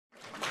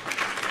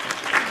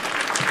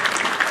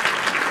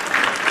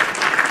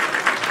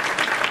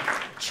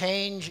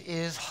Change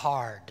is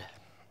hard.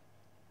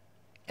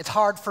 It's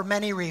hard for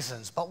many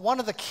reasons, but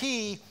one of the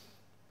key,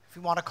 if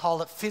you want to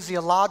call it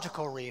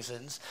physiological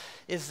reasons,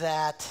 is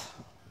that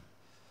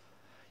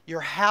your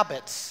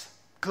habits,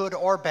 good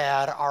or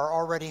bad, are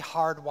already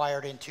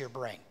hardwired into your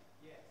brain.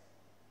 Yes.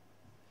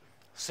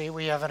 See,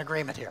 we have an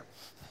agreement here.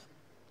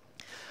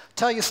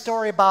 Tell you a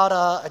story about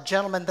a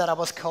gentleman that I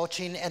was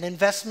coaching, an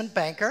investment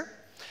banker.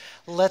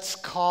 Let's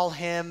call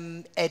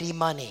him Eddie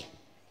Money.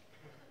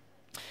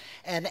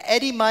 And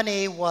Eddie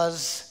Money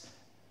was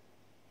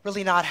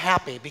really not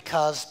happy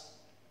because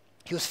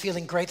he was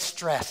feeling great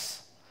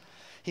stress.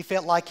 He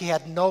felt like he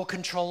had no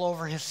control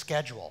over his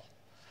schedule,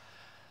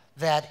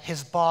 that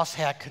his boss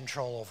had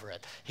control over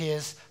it,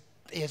 his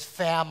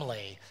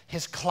family,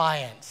 his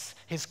clients,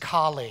 his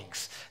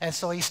colleagues. And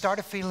so he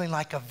started feeling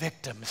like a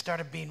victim. He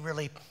started being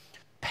really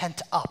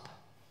pent up.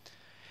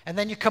 And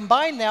then you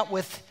combine that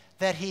with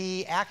that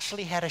he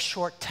actually had a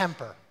short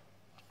temper.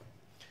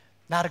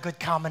 Not a good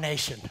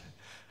combination.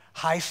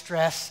 High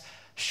stress,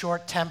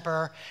 short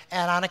temper,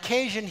 and on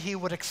occasion he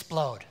would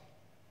explode.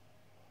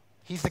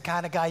 He's the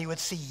kind of guy you would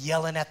see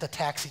yelling at the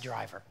taxi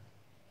driver,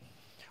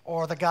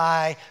 or the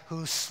guy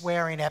who's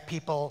swearing at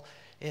people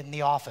in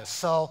the office.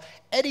 So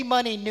Eddie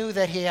Money knew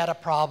that he had a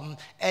problem.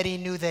 Eddie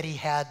knew that he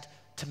had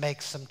to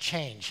make some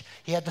change.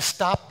 He had to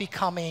stop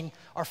becoming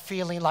or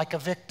feeling like a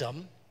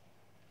victim,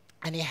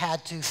 and he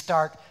had to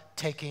start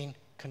taking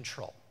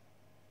control.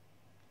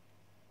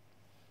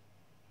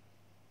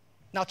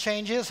 Now,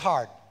 change is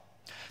hard.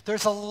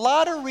 There's a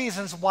lot of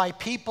reasons why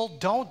people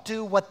don't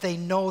do what they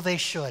know they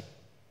should.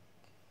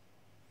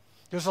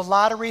 There's a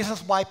lot of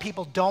reasons why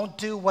people don't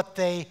do what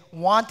they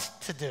want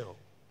to do.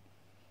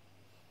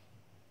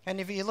 And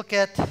if you look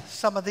at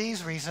some of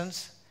these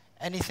reasons,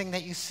 anything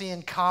that you see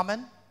in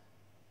common,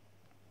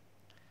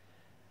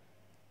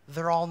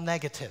 they're all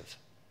negative.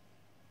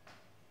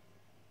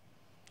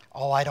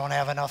 Oh, I don't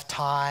have enough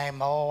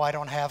time. Oh, I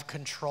don't have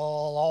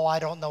control. Oh, I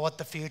don't know what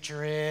the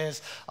future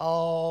is.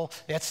 Oh,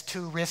 it's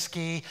too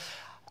risky.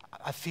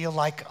 I feel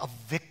like a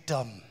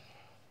victim.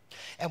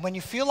 And when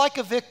you feel like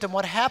a victim,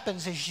 what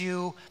happens is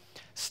you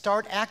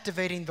start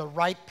activating the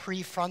right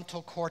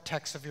prefrontal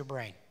cortex of your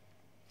brain.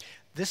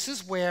 This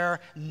is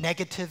where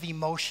negative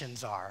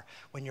emotions are.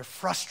 When you're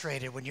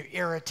frustrated, when you're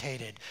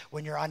irritated,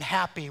 when you're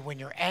unhappy, when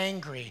you're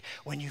angry,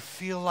 when you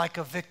feel like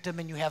a victim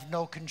and you have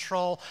no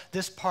control,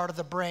 this part of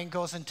the brain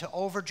goes into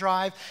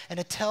overdrive and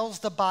it tells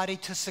the body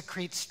to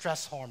secrete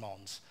stress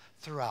hormones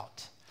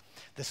throughout.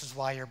 This is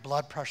why your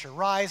blood pressure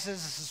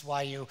rises. This is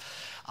why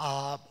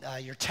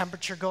your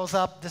temperature goes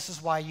up. This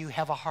is why you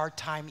have a hard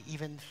time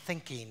even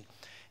thinking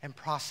and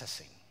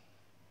processing,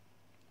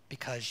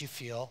 because you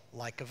feel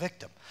like a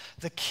victim.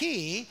 The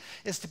key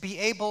is to be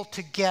able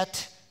to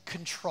get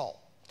control,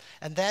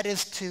 and that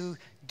is to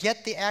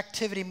get the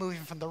activity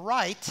moving from the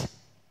right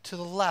to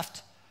the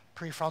left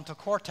prefrontal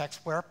cortex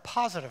where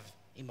positive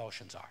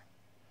emotions are.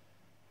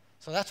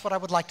 So that's what I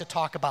would like to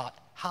talk about,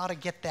 how to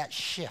get that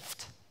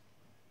shift.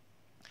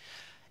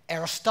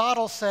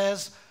 Aristotle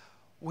says,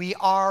 we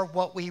are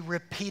what we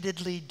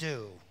repeatedly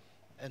do,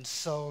 and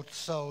so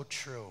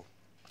true.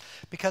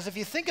 Because if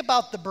you think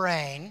about the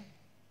brain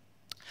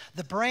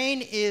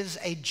is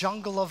a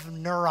jungle of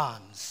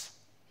neurons.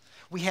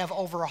 We have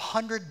over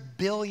 100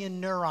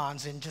 billion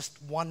neurons in just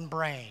one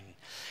brain.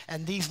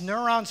 And these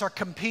neurons are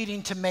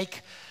competing to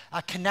make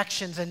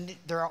connections, and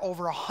there are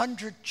over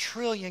 100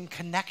 trillion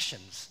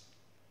connections.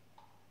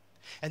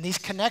 And these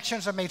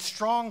connections are made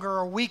stronger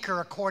or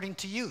weaker according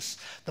to use.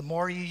 The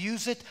more you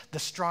use it, the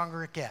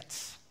stronger it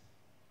gets.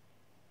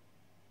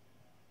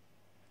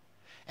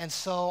 And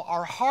so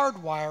our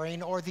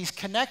hardwiring, or these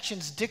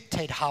connections,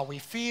 dictate how we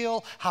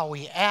feel, how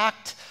we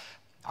act,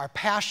 our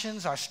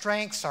passions, our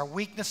strengths, our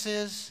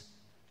weaknesses,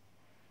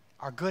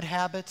 our good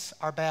habits,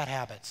 our bad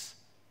habits.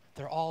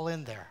 They're all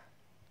in there.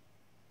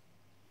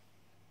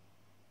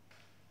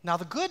 Now,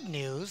 the good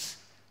news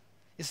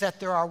is that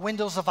there are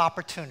windows of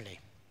opportunity.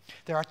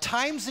 There are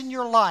times in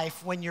your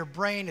life when your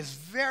brain is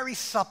very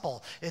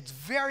supple, it's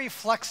very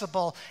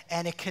flexible,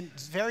 and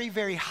it's very,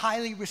 very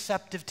highly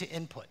receptive to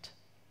input.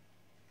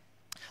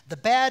 The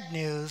bad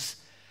news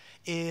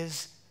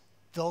is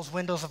those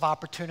windows of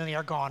opportunity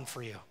are gone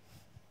for you.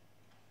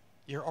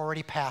 You're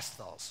already past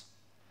those.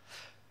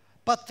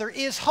 But there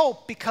is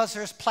hope because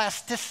there's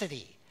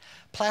plasticity.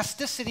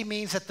 Plasticity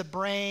means that the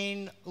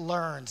brain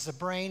learns, the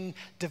brain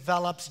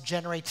develops,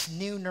 generates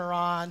new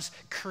neurons,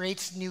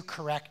 creates new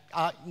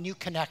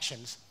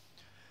connections.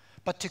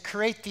 But to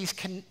create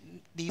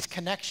these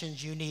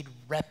connections, you need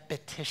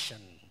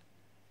repetition.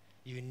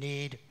 You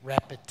need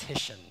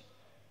repetition.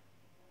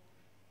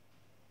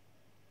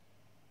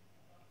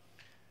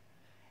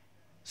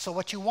 So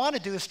what you want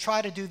to do is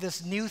try to do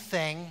this new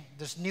thing,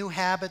 this new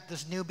habit,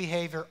 this new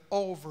behavior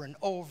over and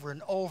over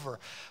and over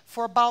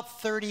for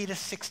about 30 to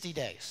 60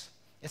 days.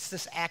 It's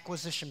this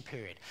acquisition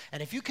period.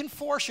 And if you can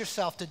force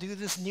yourself to do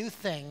this new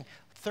thing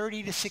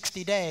 30 to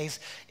 60 days,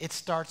 it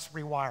starts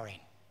rewiring.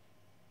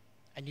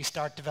 And you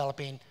start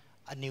developing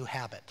a new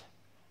habit.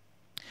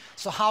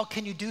 So how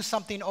can you do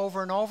something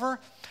over and over?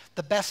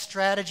 The best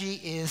strategy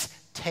is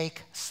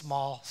take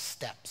small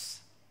steps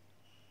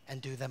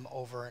and do them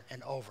over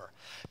and over.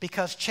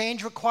 Because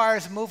change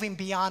requires moving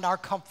beyond our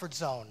comfort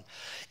zone.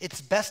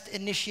 It's best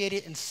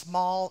initiated in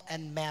small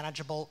and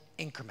manageable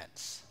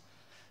increments.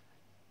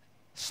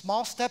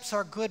 Small steps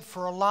are good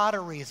for a lot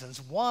of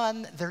reasons.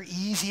 One, they're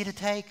easy to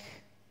take.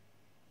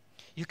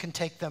 You can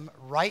take them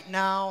right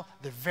now.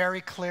 They're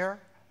very clear.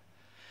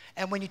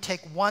 And when you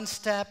take one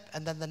step,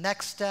 and then the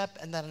next step,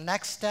 and then the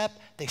next step,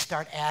 they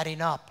start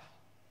adding up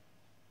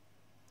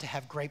to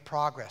have great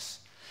progress.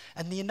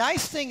 And the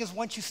nice thing is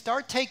once you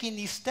start taking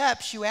these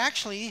steps, you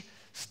actually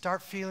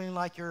start feeling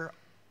like you're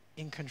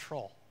in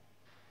control.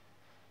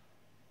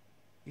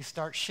 You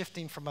start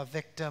shifting from a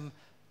victim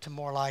to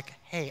more like,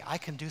 hey, I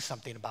can do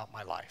something about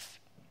my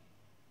life.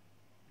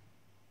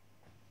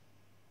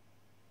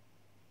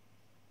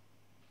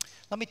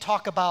 Let me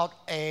talk about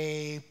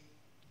a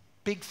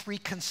big three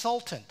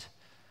consultant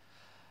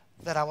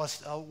that I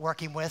was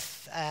working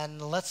with,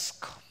 and let's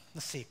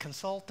see,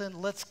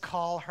 consultant, let's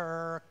call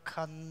her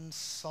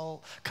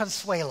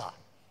Consuela.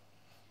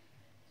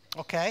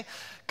 Okay?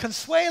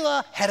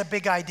 Consuela had a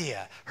big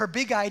idea. Her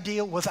big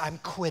idea was, I'm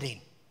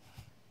quitting.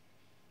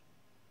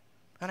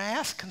 And I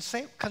asked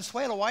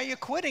Consuela, why are you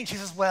quitting? She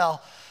says,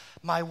 well,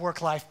 my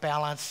work-life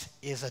balance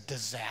is a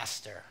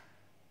disaster,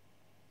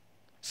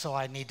 so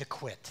I need to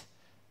quit.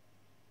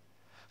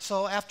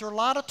 So after a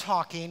lot of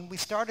talking, we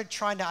started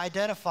trying to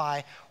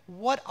identify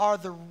what are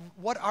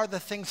the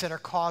things that are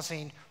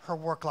causing her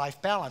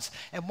work-life balance.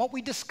 And what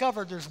we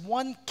discovered, there's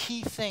one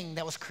key thing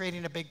that was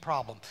creating a big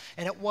problem.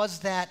 And it was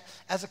that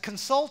as a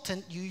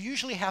consultant, you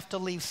usually have to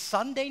leave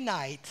Sunday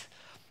night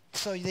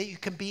so that you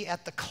can be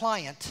at the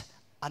client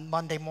on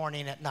Monday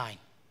morning at 9.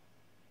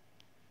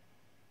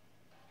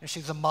 And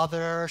she's a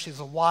mother, she's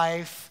a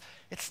wife.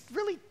 It's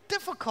really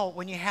difficult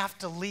when you have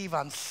to leave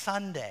on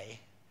Sunday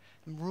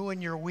and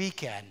ruin your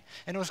weekend.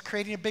 And it was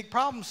creating a big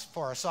problem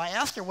for her. So I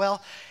asked her,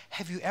 well,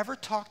 have you ever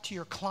talked to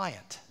your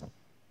client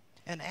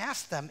and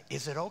asked them,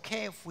 is it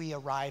okay if we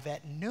arrive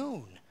at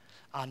noon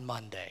on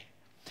Monday?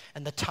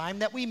 And the time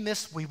that we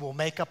miss, we will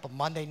make up a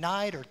Monday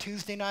night or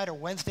Tuesday night or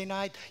Wednesday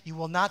night. You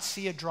will not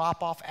see a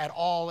drop-off at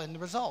all in the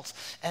results.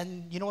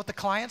 And you know what the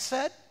client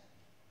said?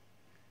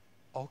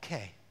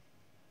 Okay.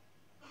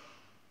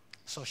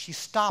 So she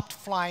stopped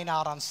flying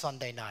out on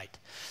Sunday night.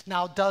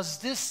 Now,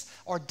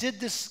 did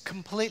this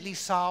completely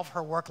solve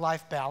her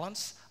work-life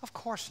balance? Of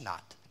course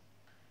not.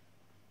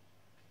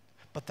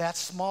 But that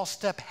small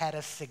step had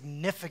a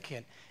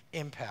significant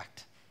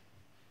impact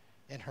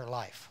in her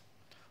life.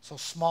 So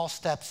small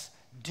steps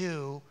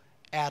do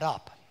add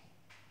up.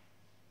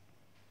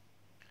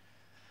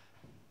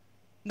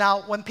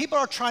 Now, when people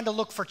are trying to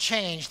look for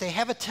change, they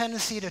have a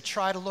tendency to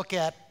try to look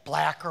at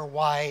black or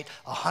white,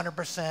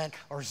 100%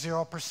 or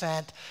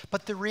 0%.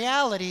 But the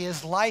reality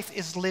is life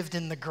is lived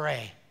in the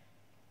gray.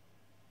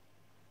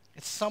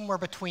 It's somewhere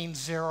between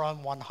 0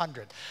 and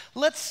 100.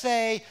 Let's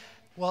say,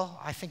 well,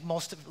 I think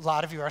a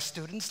lot of you are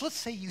students. Let's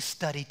say you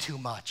study too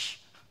much.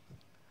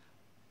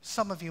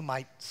 Some of you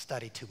might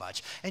study too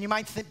much. And you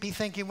might be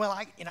thinking, well,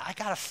 I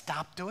got to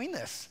stop doing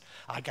this.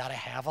 I got to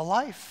have a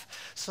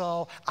life.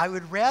 So I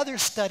would rather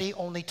study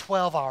only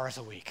 12 hours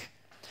a week.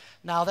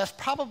 Now, that's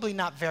probably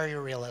not very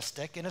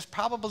realistic, and it's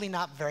probably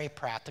not very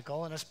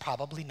practical, and it's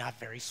probably not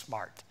very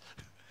smart.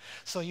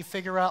 So you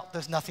figure out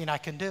there's nothing I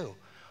can do.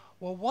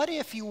 Well, what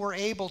if you were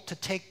able to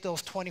take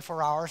those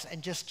 24 hours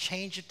and just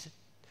change it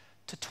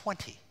to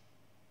 20?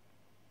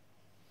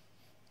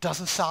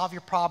 Doesn't solve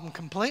your problem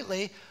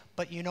completely,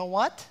 but you know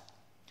what?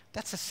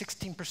 That's a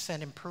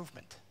 16%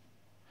 improvement.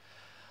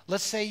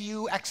 Let's say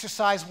you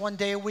exercise one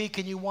day a week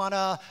and you want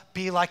to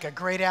be like a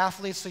great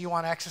athlete, so you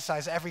want to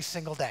exercise every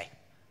single day.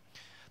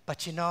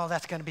 But you know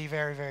that's going to be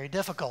very, very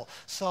difficult.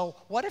 So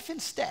what if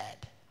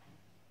instead,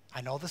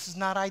 I know this is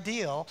not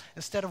ideal,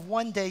 instead of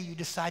one day you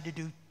decide to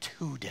do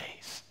 2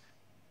 days?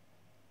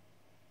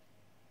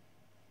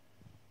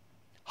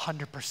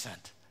 100%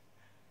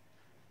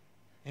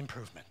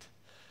 improvement.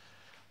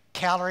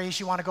 Calories,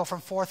 you want to go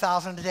from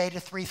 4,000 a day to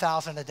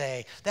 3,000 a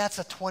day. That's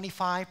a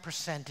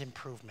 25%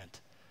 improvement.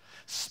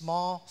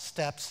 Small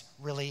steps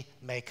really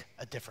make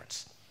a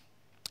difference.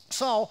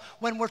 So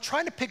when we're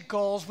trying to pick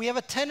goals, we have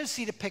a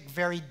tendency to pick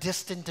very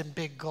distant and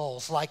big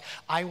goals, like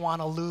I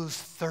want to lose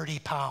 30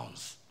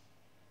 pounds.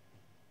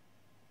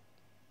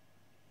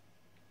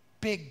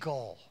 Big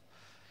goal.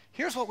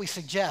 Here's what we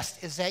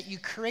suggest, is that you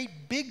create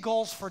big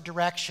goals for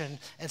direction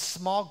and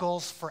small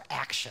goals for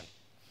action.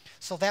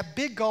 So that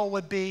big goal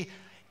would be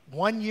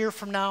 1 year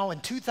from now,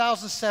 in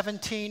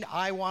 2017,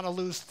 I want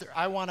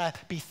to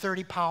be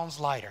 30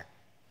 pounds lighter.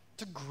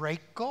 It's a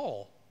great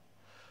goal.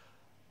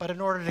 But in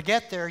order to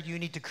get there, you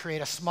need to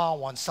create a small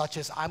one, such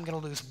as I'm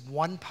going to lose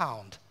 1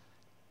 pound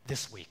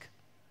this week.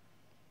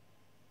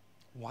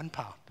 1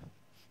 pound.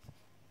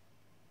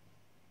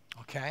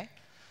 Okay?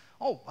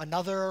 Oh,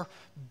 another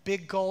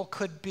big goal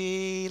could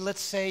be,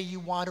 let's say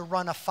you want to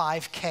run a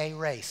 5K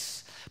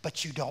race,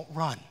 but you don't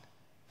run.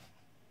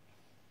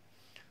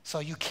 So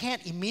you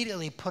can't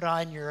immediately put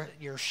on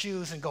your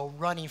shoes and go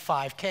running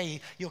 5K.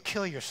 You'll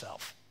kill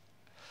yourself.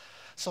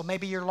 So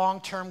maybe your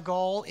long-term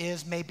goal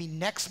is maybe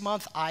next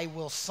month I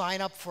will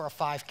sign up for a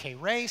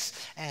 5K race,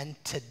 and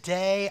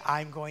today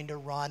I'm going to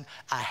run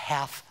a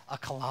half a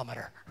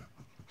kilometer.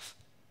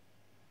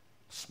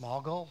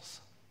 Small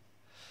goals.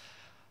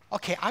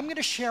 Okay, I'm going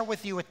to share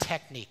with you a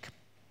technique.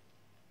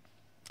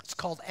 It's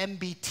called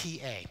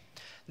MBTA.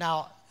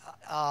 Now,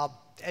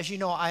 as you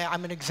know,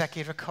 I'm an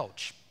executive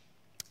coach.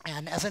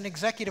 And as an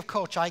executive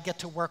coach, I get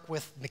to work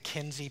with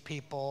McKinsey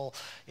people,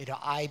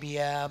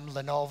 IBM,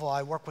 Lenovo.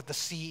 I work with the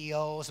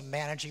CEOs and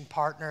managing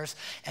partners,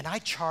 and I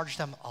charge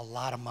them a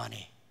lot of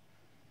money.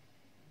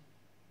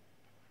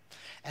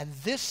 And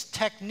this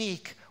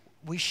technique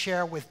we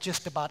share with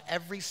just about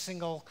every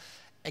single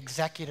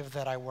executive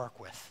that I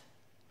work with.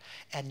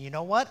 And you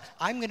know what?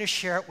 I'm going to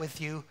share it with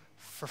you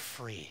for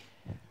free.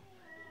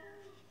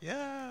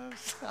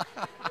 Yes.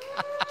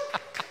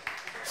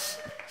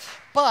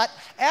 But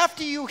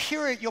after you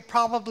hear it, you'll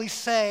probably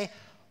say,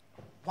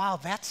 wow,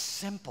 that's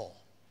simple.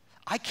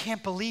 I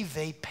can't believe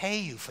they pay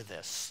you for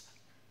this.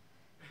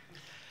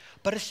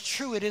 But it's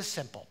true, it is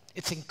simple.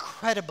 It's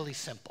incredibly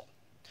simple.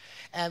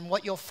 And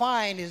what you'll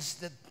find is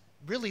that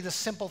really the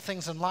simple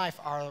things in life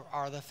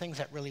are the things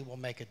that really will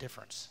make a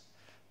difference.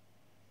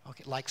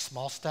 Okay, like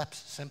small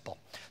steps, simple.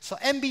 So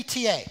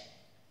MBTA.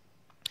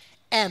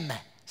 M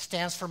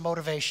stands for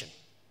motivation.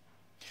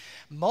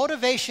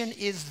 Motivation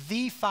is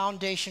the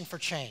foundation for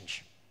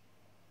change.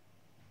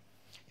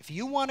 If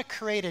you want to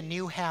create a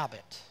new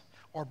habit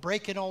or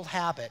break an old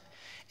habit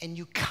and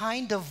you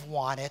kind of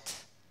want it,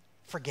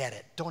 forget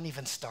it. Don't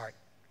even start.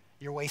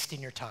 You're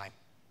wasting your time.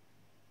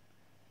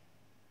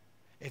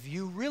 If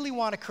you really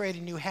want to create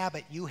a new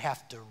habit, you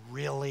have to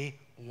really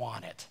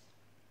want it.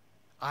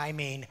 I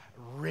mean,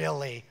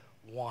 really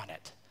want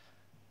it.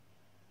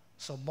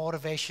 So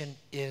motivation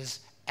is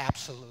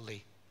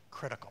absolutely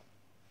critical.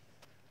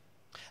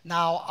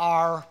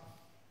 Now,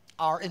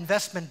 our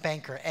investment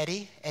banker,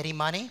 Eddie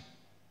Money,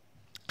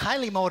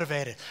 highly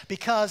motivated,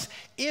 because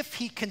if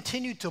he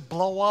continued to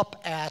blow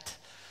up at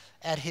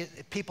his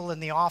people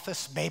in the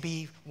office,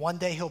 maybe one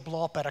day he'll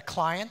blow up at a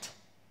client.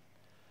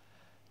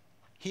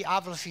 He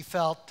obviously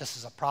felt, this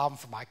is a problem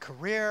for my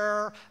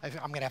career. I'm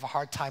going to have a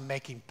hard time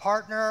making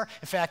partner.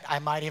 In fact, I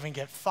might even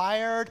get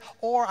fired,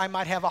 or I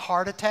might have a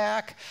heart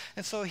attack.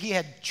 And so he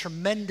had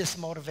tremendous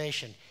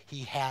motivation. He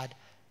had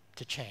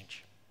to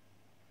change.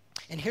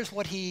 And here's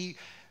what he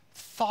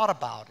thought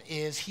about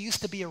is he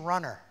used to be a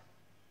runner,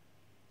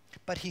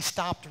 but he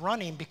stopped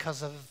running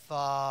because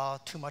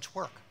of too much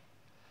work.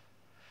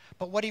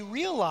 But what he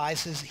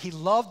realized is he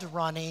loved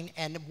running,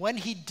 and when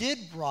he did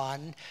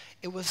run,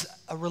 it was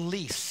a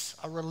release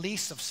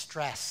of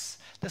stress.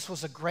 This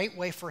was a great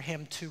way for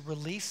him to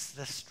release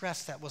the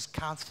stress that was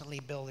constantly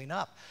building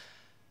up.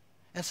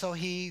 And so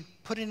he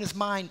put in his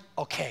mind,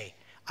 okay,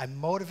 I'm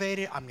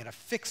motivated, I'm going to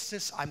fix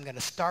this, I'm going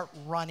to start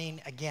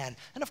running again.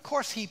 And of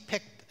course, he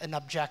picked an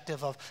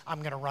objective of, I'm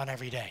going to run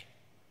every day.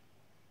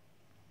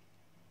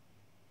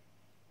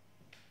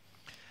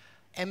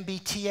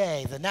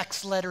 MBTA, the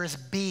next letter is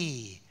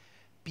B,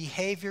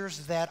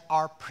 behaviors that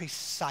are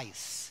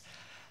precise.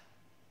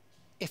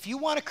 If you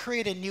want to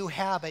create a new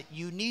habit,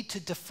 you need to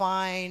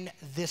define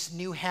this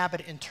new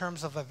habit in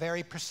terms of a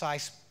very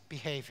precise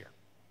behavior.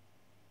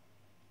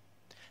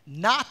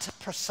 Not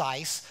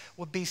precise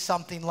would be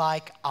something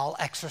like, I'll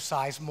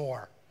exercise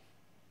more.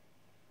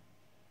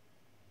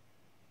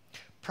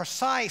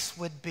 Precise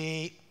would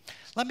be,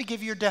 let me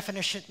give you your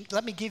definition,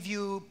 let me give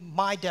you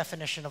my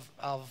definition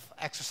of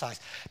exercise.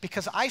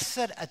 Because I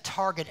set a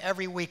target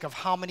every week of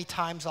how many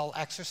times I'll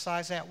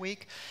exercise that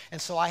week.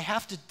 And so I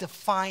have to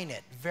define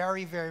it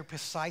very, very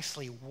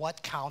precisely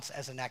what counts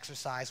as an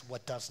exercise,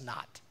 what does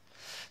not.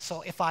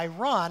 So if I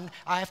run,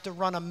 I have to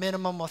run a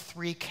minimum of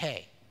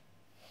 3K.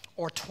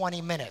 Or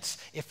 20 minutes.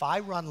 If I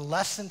run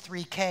less than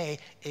 3K,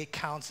 it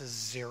counts as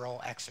 0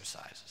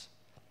 exercises.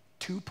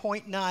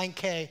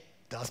 2.9K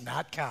does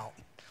not count.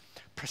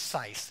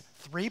 Precise.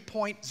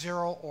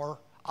 3.0 or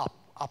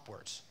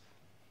upwards.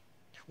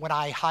 When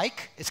I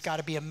hike, it's got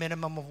to be a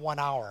minimum of 1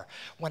 hour.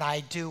 When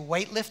I do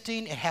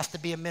weightlifting, it has to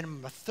be a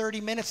minimum of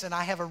 30 minutes, and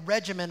I have a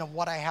regimen of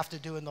what I have to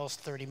do in those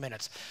 30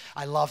 minutes.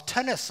 I love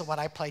tennis, so when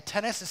I play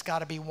tennis, it's got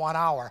to be 1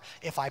 hour.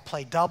 If I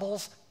play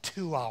doubles,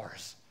 2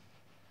 hours.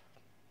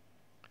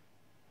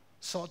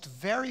 So it's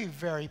very,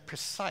 very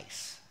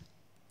precise.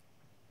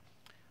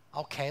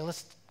 Okay,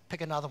 let's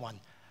pick another one.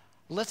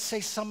 Let's say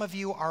some of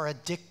you are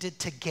addicted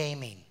to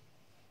gaming.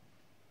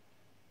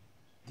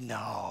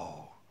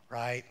 No,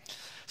 right?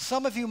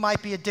 Some of you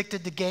might be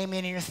addicted to gaming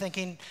and you're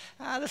thinking,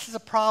 this is a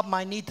problem,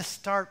 I need to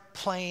start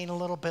playing a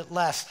little bit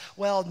less.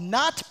 Well,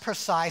 not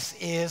precise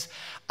is,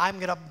 I'm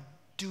going to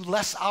do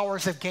less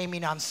hours of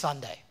gaming on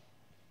Sunday.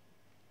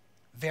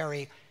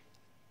 Very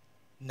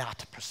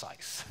not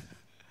precise.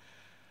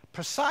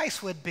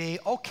 Precise would be,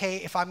 okay,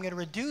 if I'm going to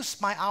reduce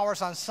my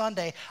hours on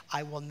Sunday,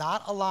 I will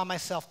not allow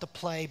myself to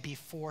play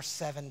before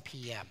 7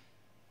 p.m.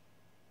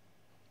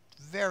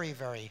 Very,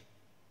 very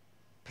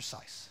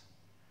precise.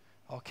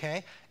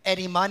 Okay?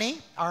 Eddie Money,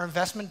 our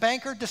investment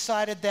banker,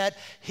 decided that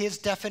his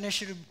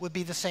definition would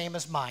be the same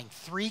as mine.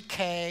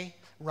 3K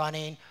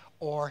running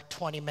or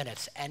 20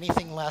 minutes.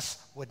 Anything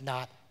less would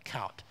not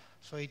count.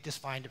 So he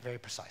defined it very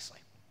precisely.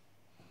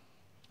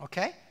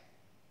 Okay?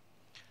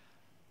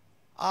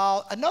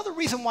 Another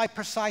reason why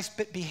precise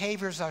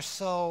behaviors are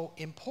so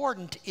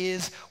important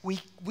is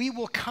we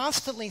will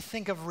constantly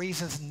think of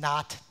reasons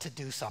not to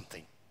do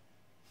something.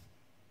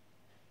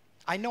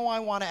 I know I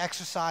want to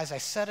exercise. I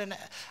set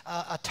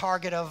a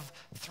target of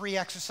 3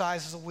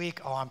 exercises a week.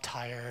 Oh, I'm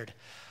tired.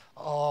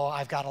 Oh,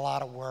 I've got a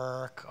lot of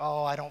work.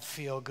 Oh, I don't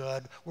feel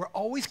good. We're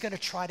always going to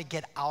try to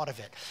get out of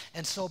it.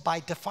 And so by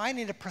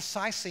defining it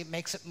precisely, it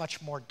makes it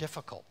much more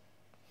difficult.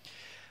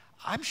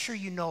 I'm sure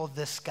you know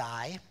this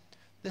guy.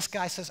 This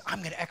guy says, I'm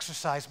going to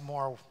exercise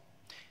more.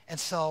 And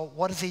so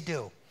what does he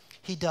do?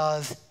 He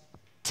does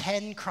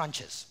 10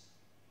 crunches.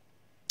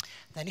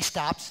 Then he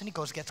stops and he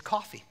goes and gets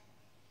coffee.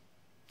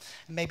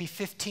 And maybe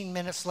 15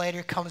 minutes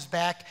later, comes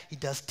back, he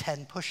does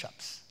 10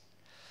 push-ups.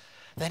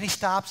 Then he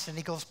stops and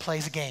he goes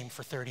plays a game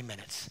for 30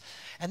 minutes.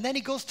 And then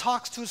he goes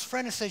talks to his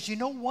friend and says, you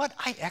know what?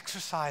 I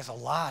exercise a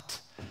lot.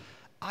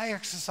 I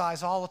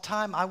exercise all the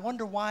time. I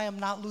wonder why I'm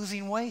not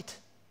losing weight.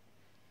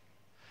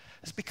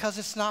 It's because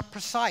it's not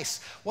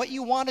precise. What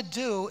you want to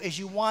do is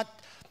you want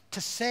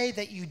to say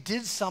that you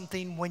did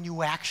something when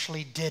you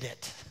actually did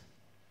it.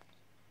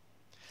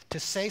 To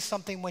say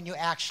something when you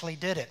actually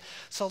did it.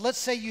 So let's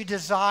say you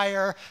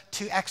desire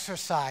to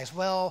exercise.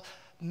 Well,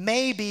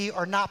 maybe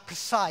or not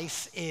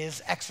precise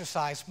is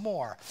exercise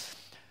more.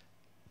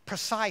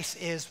 Precise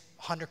is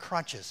 100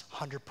 crunches,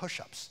 100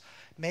 push-ups.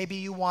 Maybe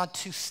you want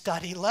to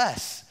study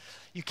less.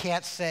 You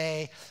can't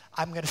say,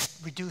 I'm going to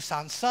reduce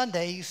on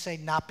Sunday. You say,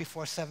 not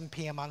before 7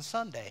 p.m. on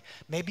Sunday.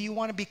 Maybe you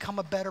want to become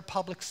a better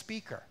public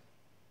speaker.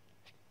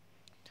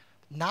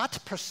 Not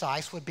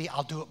precise would be,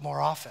 I'll do it more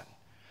often.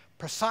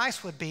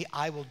 Precise would be,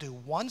 I will do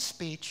 1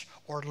 speech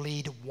or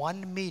lead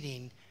 1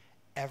 meeting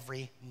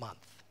every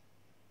month.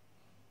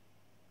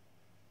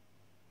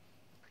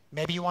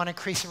 Maybe you want to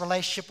increase a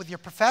relationship with your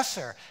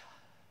professor.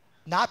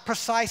 Not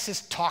precise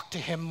is talk to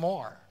him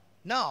more.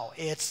 No,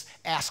 it's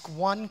ask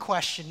 1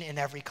 question in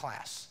every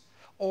class.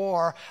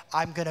 Or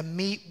I'm going to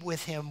meet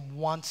with him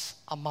once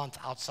a month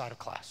outside of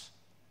class.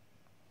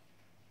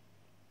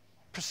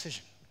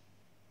 Precision.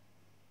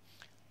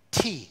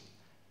 T,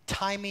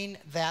 timing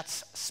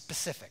that's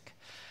specific.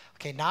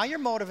 Okay, now you're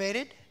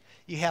motivated.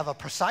 You have a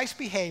precise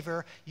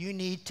behavior. You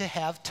need to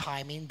have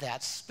timing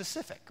that's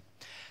specific.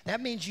 That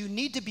means you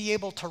need to be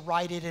able to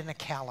write it in a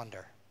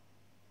calendar.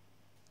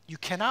 You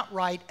cannot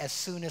write as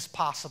soon as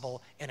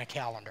possible in a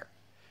calendar.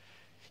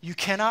 You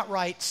cannot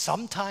write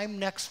sometime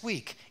next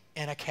week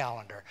in a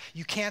calendar.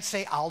 You can't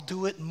say, I'll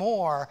do it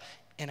more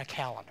in a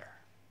calendar.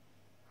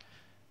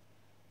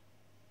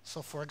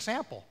 So for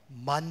example,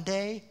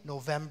 Monday,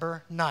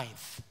 November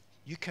 9th.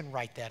 You can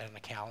write that in the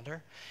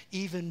calendar.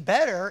 Even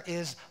better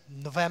is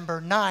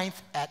November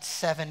 9th at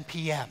 7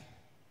 p.m.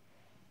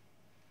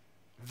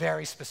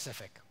 Very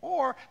specific.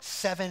 Or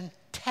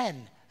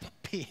 7:10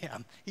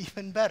 p.m.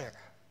 Even better.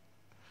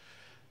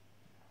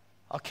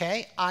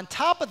 Okay? On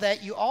top of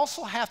that, you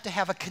also have to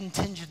have a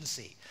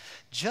contingency.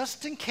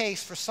 Just in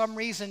case, for some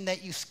reason,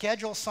 that you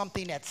schedule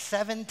something at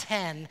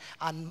 7:10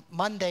 on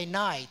Monday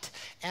night,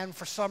 and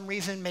for some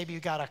reason, maybe you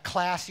got a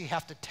class you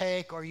have to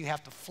take, or you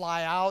have to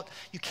fly out,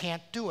 you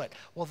can't do it.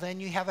 Well,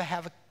 then you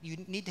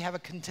need to have a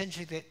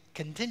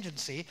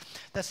contingency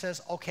that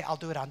says, okay, I'll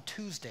do it on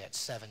Tuesday at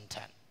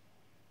 7:10.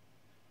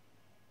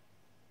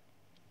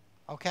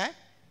 Okay?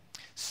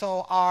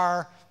 So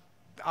our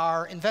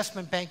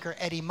investment banker,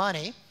 Eddie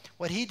Money,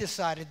 what he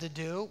decided to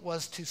do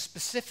was to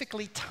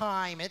specifically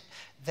time it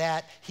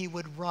that he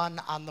would run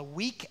on the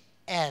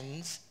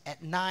weekends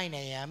at 9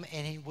 a.m.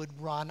 and he would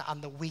run on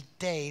the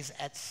weekdays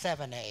at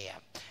 7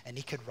 a.m. And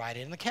he could write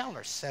it in the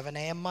calendar. 7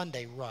 a.m.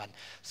 Monday, run.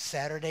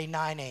 Saturday,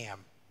 9 a.m.,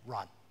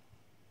 run.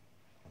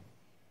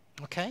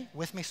 Okay,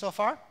 with me so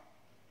far?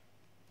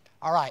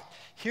 All right,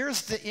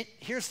 here's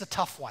the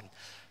tough one.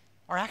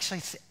 Or actually,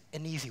 it's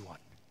an easy one.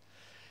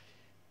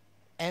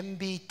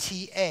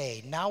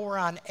 MBTA. Now we're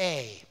on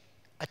A.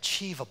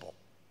 Achievable.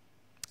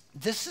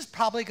 This is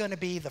probably going to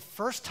be the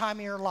first time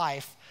in your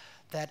life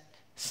that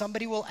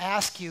somebody will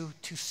ask you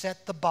to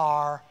set the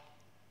bar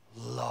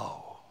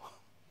low.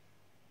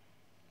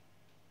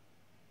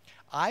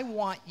 I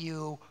want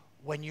you,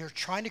 when you're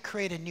trying to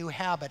create a new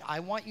habit,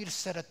 I want you to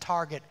set a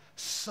target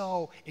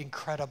so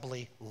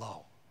incredibly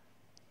low.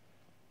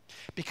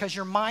 Because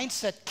your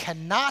mindset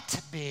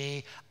cannot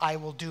be, I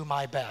will do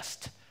my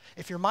best.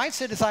 If your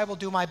mindset is, I will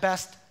do my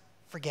best,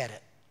 forget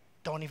it.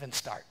 Don't even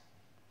start.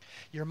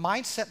 Your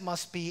mindset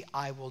must be,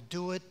 I will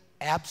do it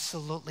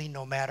absolutely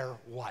no matter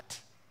what.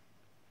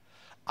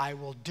 I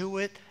will do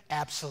it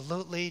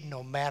absolutely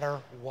no matter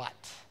what.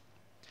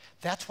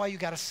 That's why you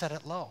got to set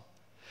it low.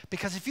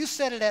 Because if you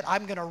set it at,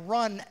 I'm going to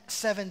run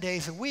 7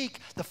 days a week,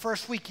 the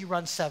first week you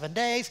run 7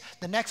 days,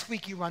 the next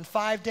week you run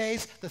 5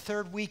 days, the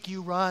third week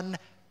you run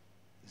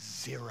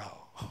 0.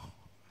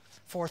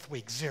 Fourth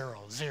week, 0,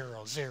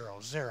 0, 0,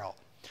 0.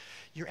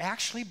 You're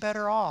actually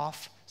better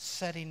off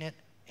setting it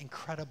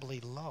incredibly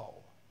low.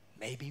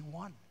 Maybe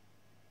 1.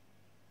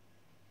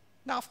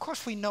 Now, of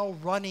course, we know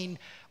running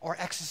or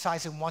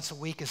exercising once a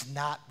week is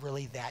not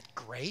really that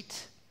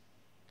great,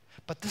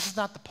 but this is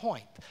not the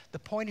point. The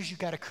point is you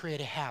got to create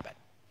a habit.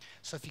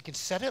 So if you can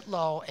set it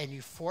low and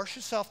you force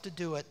yourself to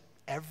do it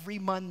every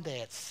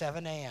Monday at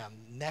 7 a.m.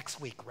 next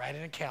week, write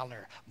in a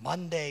calendar,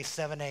 Monday,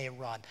 7 a.m.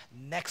 run.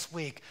 Next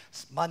week,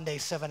 Monday,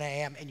 7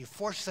 a.m. And you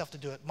force yourself to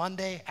do it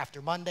Monday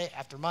after Monday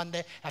after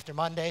Monday after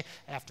Monday.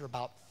 After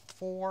about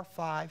 4,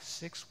 5,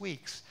 6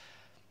 weeks,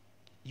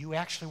 you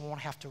actually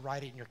won't have to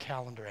write it in your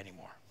calendar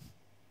anymore.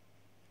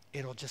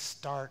 It'll just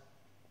start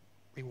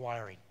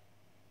rewiring.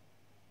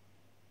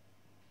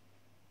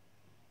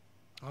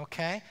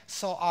 Okay,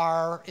 so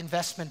our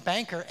investment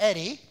banker,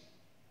 Eddie,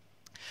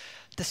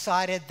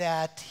 decided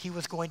that he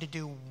was going to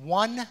do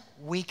one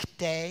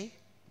weekday,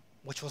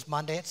 which was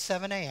Monday at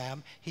 7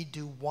 a.m. He'd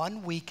do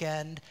one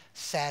weekend,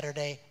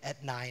 Saturday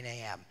at 9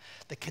 a.m.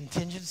 The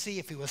contingency,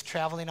 if he was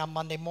traveling on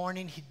Monday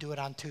morning, he'd do it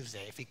on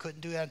Tuesday. If he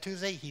couldn't do it on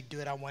Tuesday, he'd do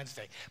it on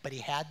Wednesday. But he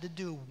had to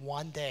do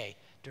one day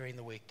during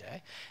the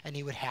weekday, and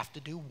he would have to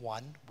do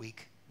one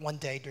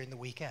day during the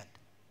weekend.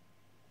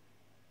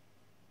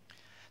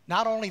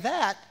 Not only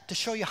that, to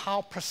show you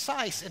how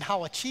precise and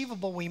how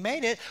achievable we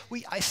made it,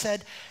 I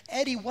said,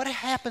 Eddie, what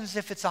happens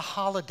if it's a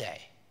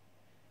holiday?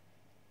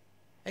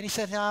 And he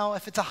said, no,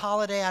 if it's a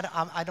holiday,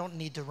 I don't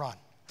need to run. I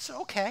said,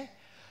 okay,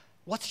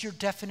 what's your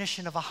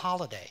definition of a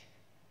holiday?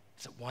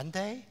 Is it 1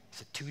 day?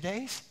 Is it 2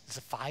 days? Is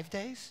it 5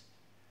 days?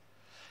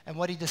 And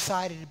what he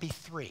decided to be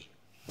 3.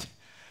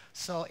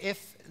 So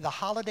if the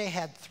holiday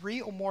had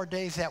 3 or more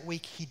days that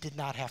week, he did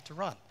not have to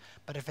run.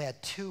 But if it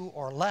had 2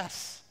 or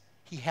less,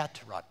 he had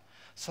to run.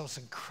 So it's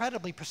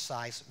incredibly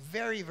precise,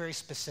 very, very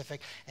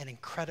specific, and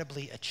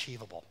incredibly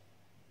achievable.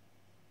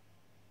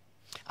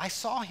 I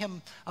saw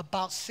him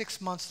about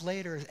 6 months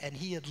later, and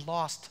he had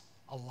lost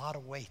a lot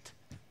of weight.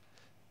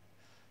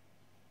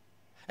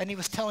 And he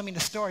was telling me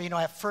the story. You know,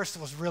 at first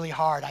it was really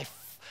hard.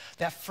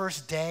 That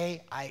first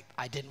day,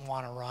 I didn't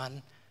want to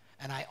run,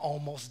 and I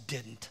almost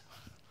didn't.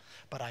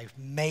 But I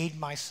made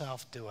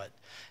myself do it.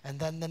 And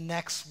then the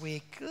next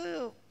week,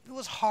 it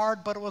was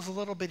hard, but it was a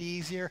little bit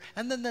easier.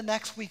 And then the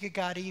next week it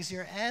got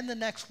easier. And the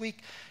next week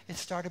it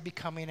started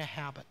becoming a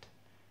habit.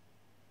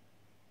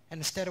 And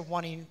instead of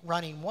running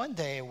 1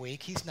 day a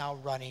week, he's now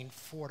running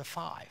 4 to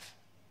 5,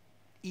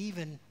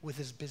 even with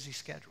his busy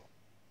schedule.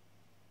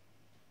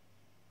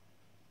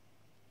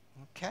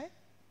 Okay?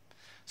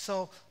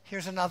 So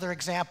here's another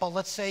example.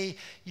 Let's say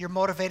you're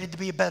motivated to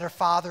be a better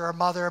father or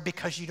mother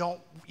because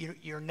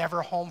you're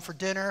never home for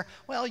dinner.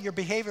 Well, your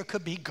behavior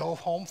could be go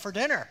home for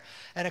dinner.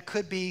 And it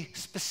could be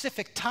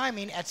specific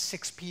timing at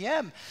 6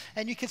 p.m.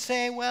 And you could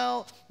say,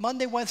 well,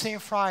 Monday, Wednesday,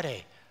 and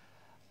Friday.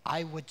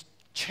 I would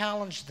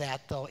challenge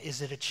that, though.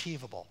 Is it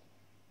achievable?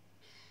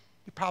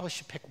 You probably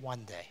should pick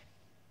 1 day.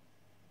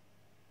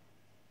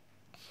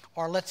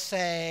 Or let's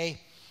say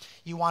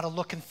you want to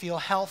look and feel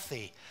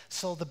healthy.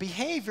 So the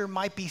behavior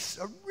might be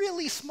a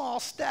really small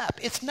step.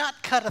 It's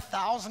not cut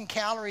 1,000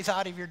 calories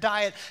out of your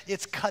diet.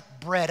 It's cut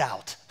bread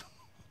out.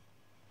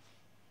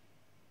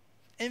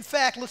 In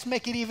fact, let's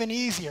make it even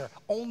easier.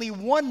 Only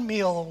 1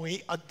 meal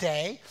a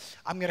day.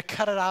 I'm going to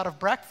cut it out of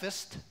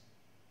breakfast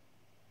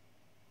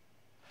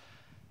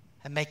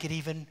and make it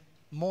even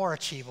more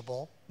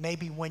achievable.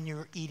 Maybe when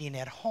you're eating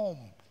at home,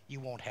 you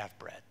won't have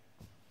bread.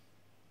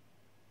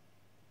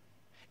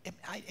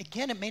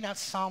 Again, it may not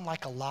sound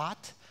like a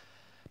lot,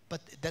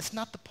 but that's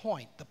not the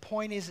point. The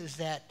point is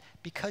that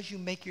because you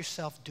make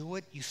yourself do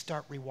it, you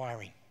start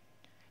rewiring.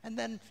 And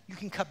then you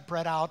can cut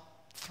bread out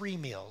 3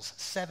 meals,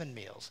 7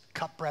 meals,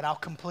 cut bread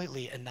out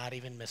completely and not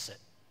even miss it.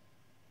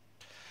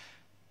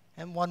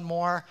 And one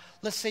more,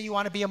 let's say you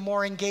want to be a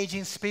more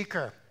engaging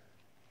speaker.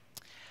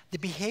 The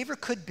behavior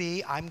could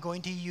be, I'm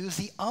going to use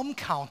the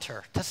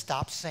counter to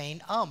stop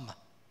saying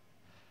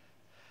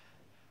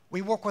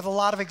We work with a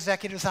lot of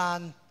executives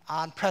on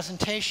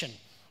presentation,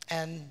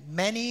 and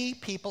many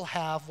people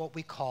have what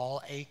we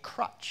call a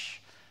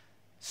crutch.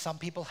 Some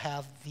people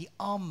have the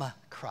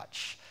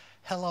crutch.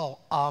 Hello,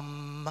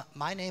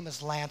 my name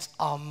is Lance,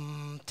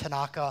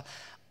 Tanaka,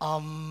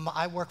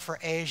 I work for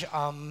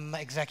Asia,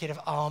 executive,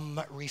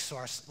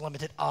 resource,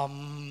 limited,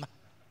 I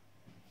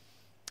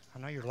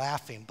know you're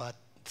laughing, but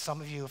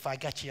some of you, if I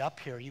get you up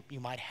here, you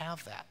might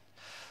have that.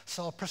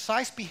 So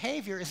precise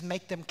behavior is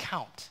make them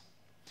count.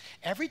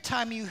 Every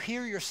time you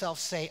hear yourself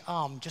say,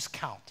 just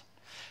count.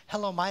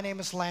 Hello, my name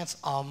is Lance,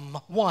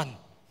 1.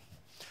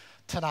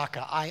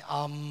 Tanaka, I,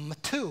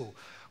 2.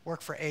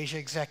 Work for Asia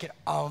Executive,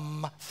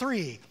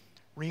 3.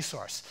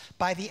 Resource.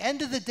 By the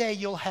end of the day,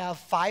 you'll have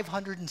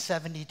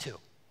 572.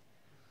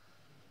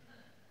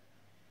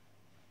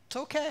 It's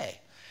okay,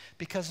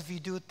 because if you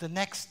do it the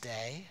next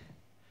day,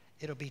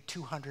 it'll be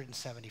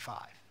 275.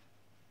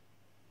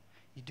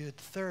 You do it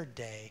the third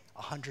day,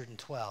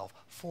 112.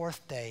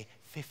 Fourth day,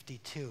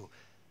 52.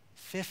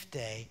 Fifth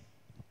day,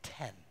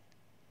 10.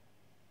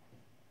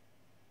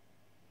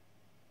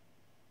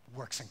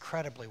 Works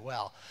incredibly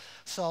well.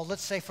 So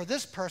let's say for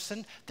this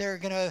person, they're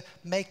going to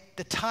make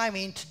the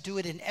timing to do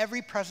it in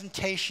every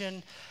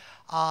presentation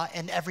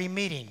and every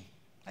meeting.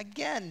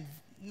 Again,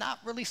 not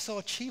really so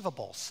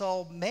achievable.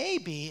 So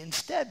maybe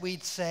instead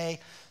we'd say,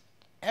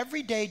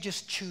 every day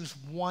just choose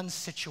one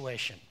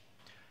situation.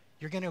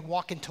 You're going to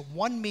walk into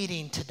one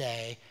meeting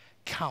today,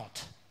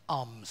 count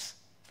ums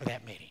for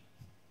that meeting.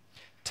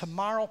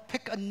 Tomorrow,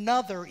 pick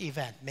another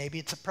event. Maybe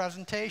it's a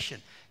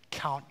presentation.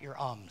 Count your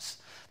ums.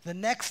 The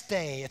next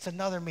day, it's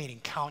another meeting.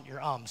 Count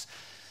your ums.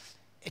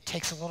 It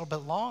takes a little bit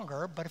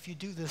longer, but if you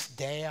do this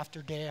day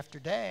after day after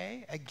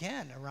day,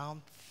 again,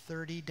 around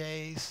 30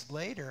 days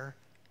later,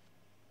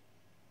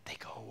 they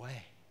go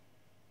away.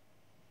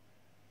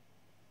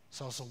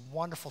 So it's a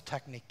wonderful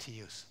technique to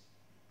use.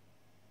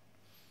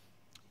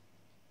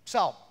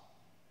 So,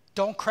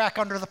 don't crack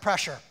under the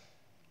pressure.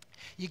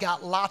 You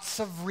got lots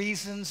of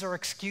reasons or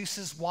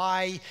excuses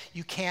why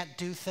you can't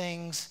do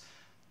things.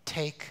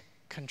 Take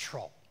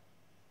control.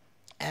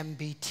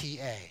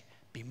 MBTA.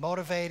 Be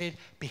motivated,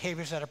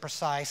 behaviors that are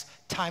precise,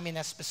 timing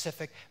that's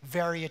specific,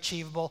 very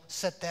achievable.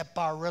 Set that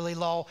bar really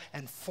low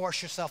and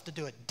force yourself to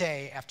do it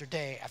day after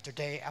day after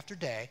day after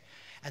day.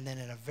 And then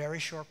in a very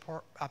short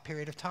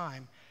period of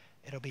time,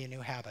 it'll be a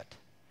new habit.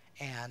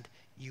 And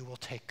you will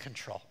take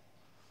control.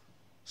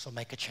 So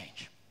make a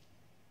change.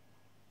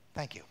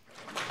 Thank you.